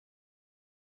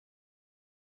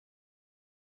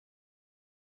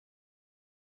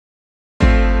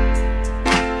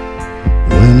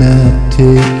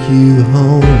take you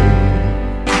home.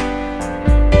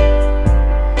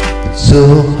 It's so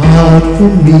hard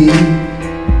for me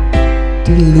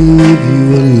to leave you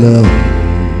alone.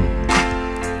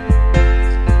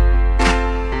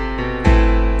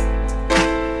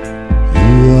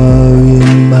 You are in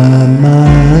my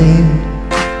mind,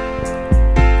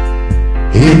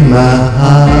 in my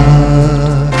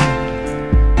heart,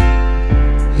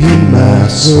 in my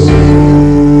soul.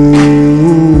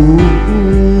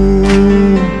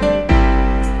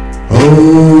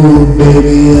 Oh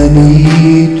baby, I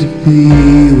need to be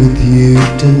with you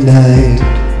tonight.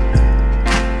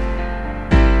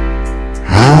 I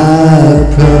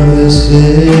promise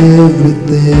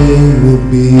everything will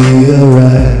be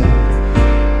alright.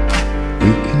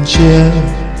 We can share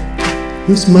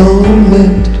this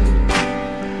moment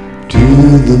to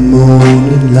the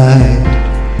morning light,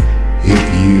 if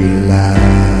you like.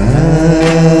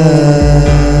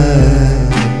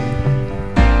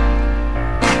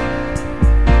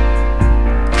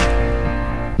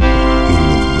 In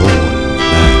the morning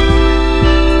light,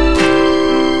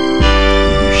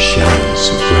 you shine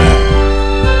so bright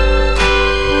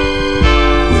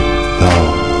with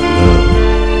all my love,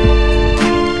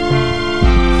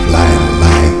 flying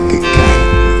like a kite.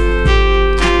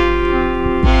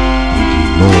 You do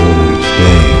more each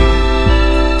day.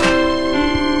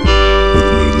 With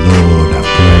me, Lord, I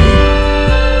pray.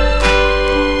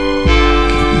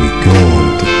 Keep me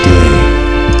going today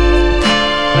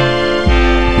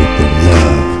with the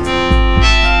love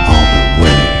all the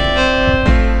way.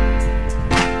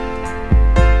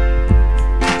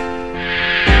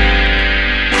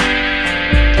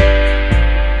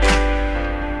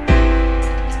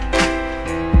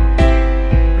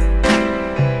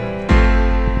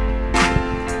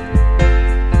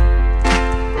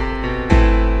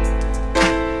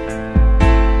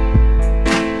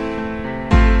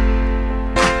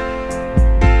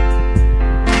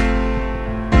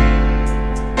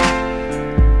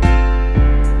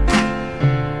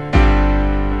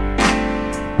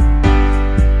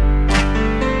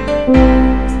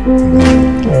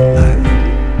 Light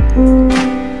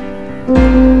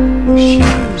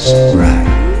shines so bright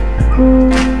with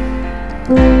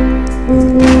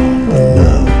all the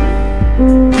love,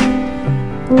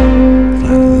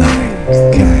 flying like a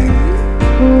kite.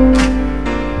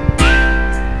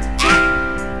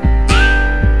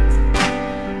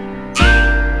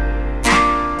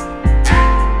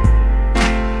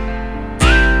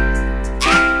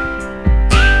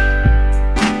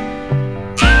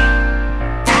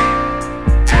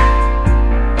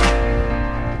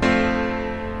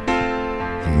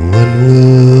 When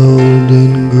we're old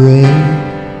and gray,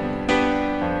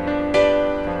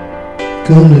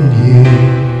 golden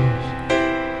years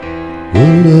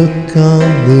will look on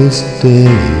this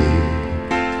day.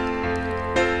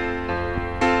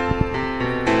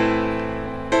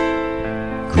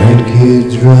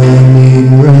 Grandkids running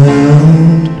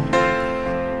round,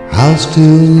 I'll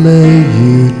still lay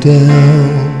you down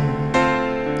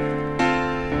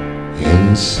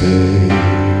and say,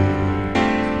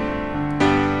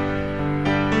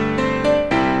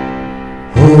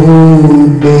 oh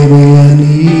baby, I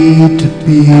need to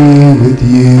be with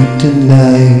you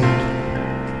tonight.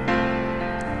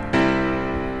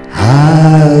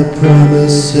 I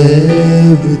promise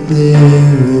everything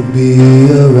will be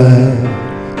alright.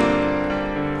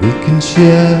 We can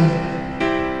share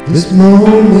this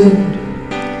moment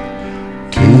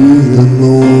to the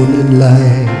morning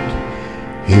light,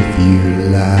 if you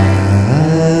like.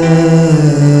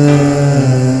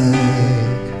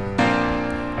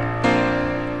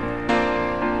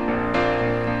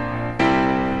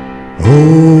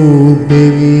 Oh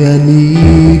baby, I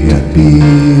need to be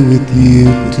with you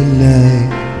tonight.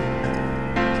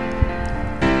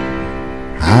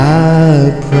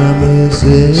 I promise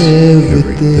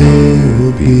everything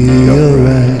will be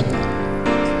alright.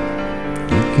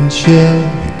 You can share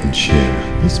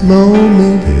this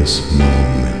moment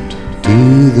to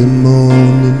the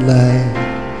morning light,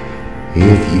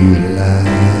 if you like.